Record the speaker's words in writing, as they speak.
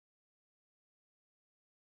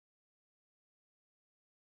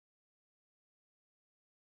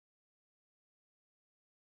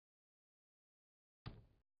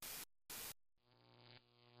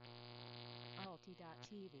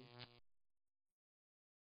ulti.TV.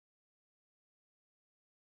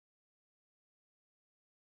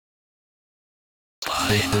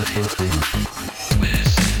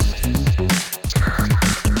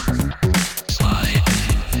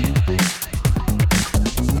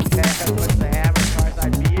 What's the hammer?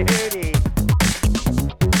 Carside beauty.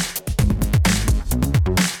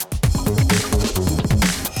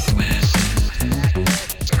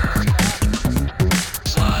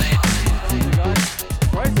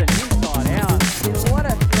 Throws it inside out. What a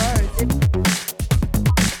throw.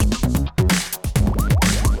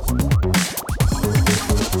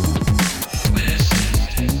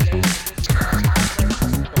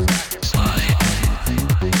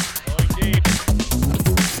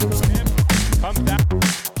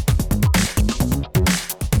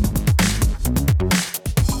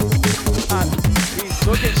 He's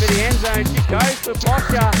looking for the end zone. She goes for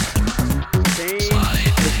Posture. Team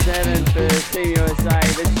the 7 for Team USA.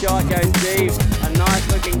 The shot goes deep. A nice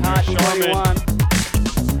looking hut. 21.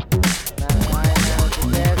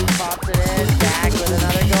 Pops it in. Jack with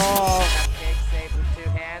another goal. Kick saved with 2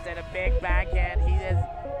 hands and a big backhand. He has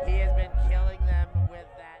been killing them with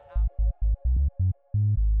that.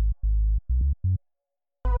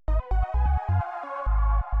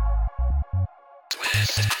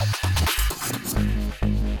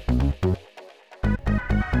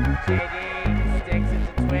 JD sticks it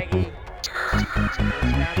to Twiggy.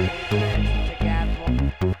 To Gavel.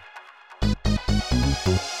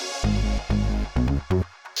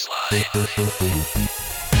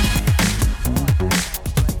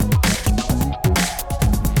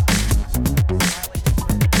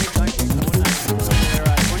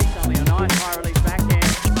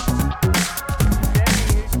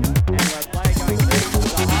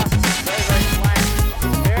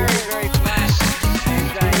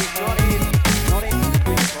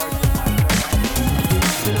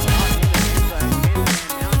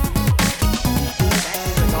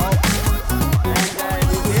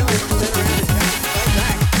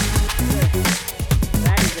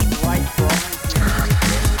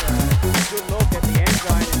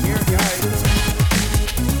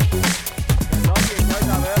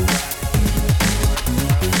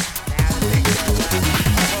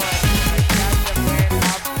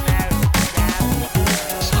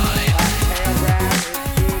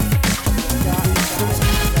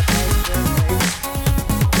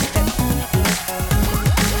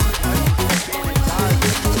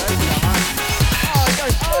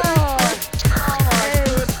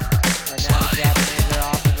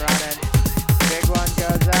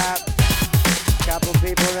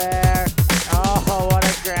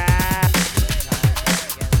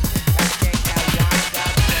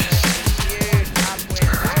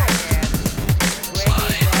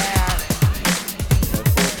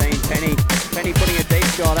 Penny putting a deep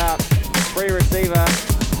shot up. Free receiver.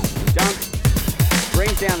 Jumps.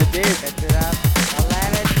 Brings down the div. Gets it up.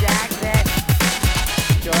 11. Jacks it.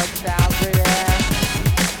 Short foul through there.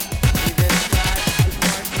 He's in front. He's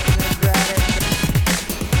working. He's ready.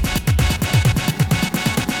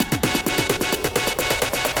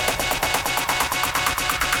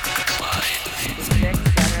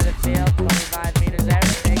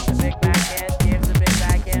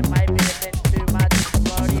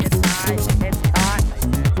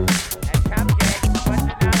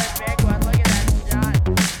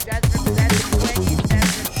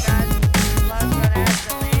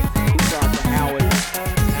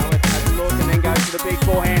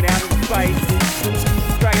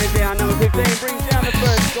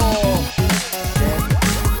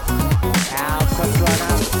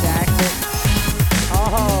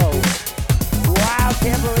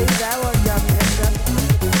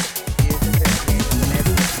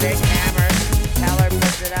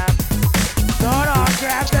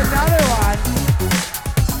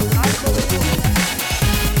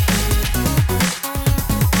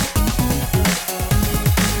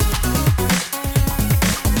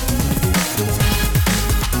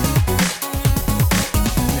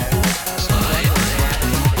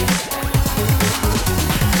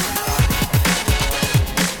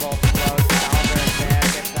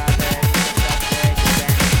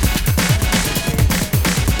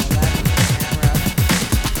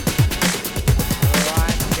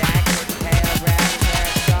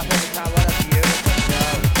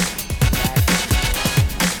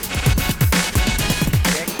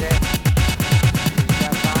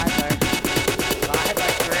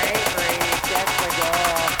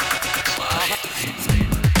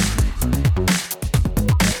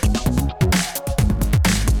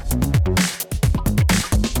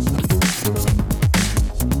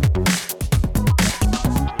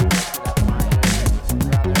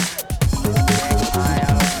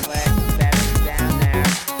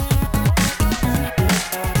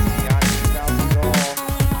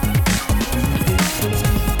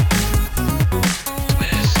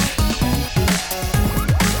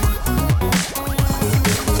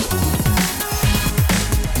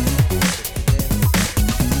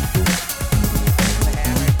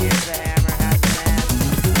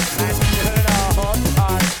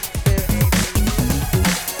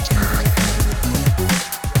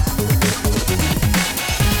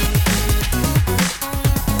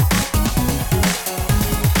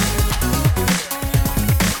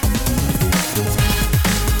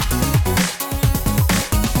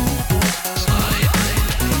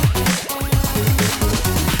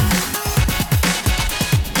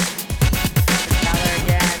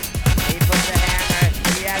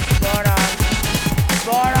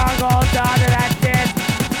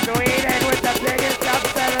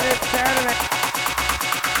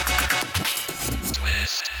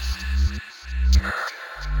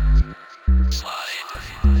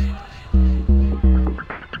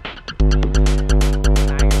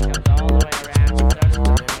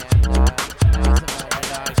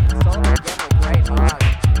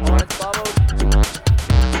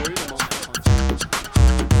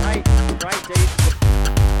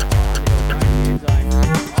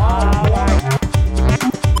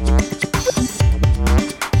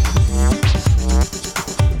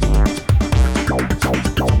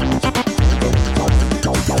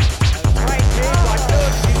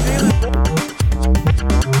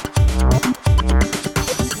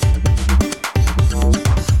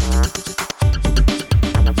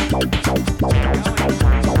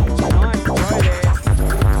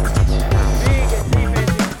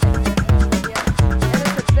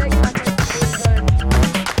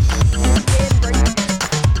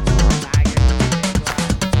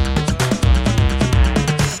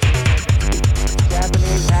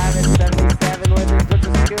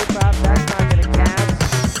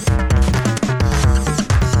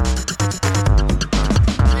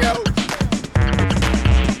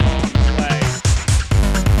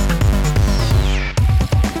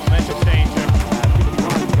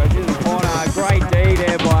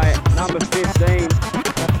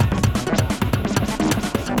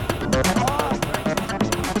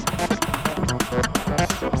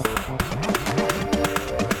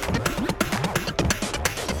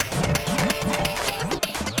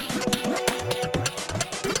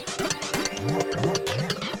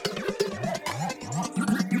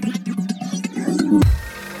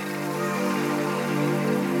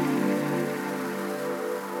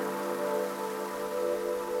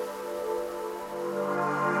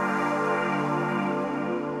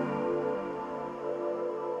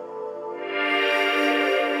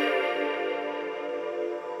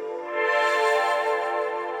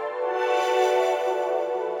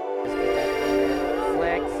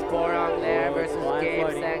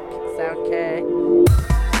 Sound K.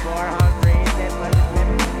 More hungry than what it's been.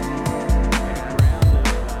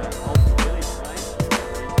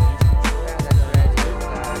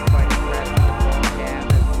 Quite impressed with the full cam.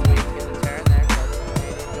 And Sweet's get the turn there. Close to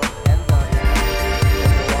Canadian goes end zone now.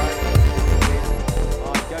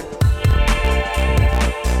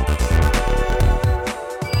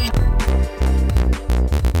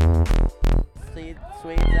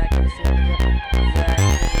 Sweet's not going to see the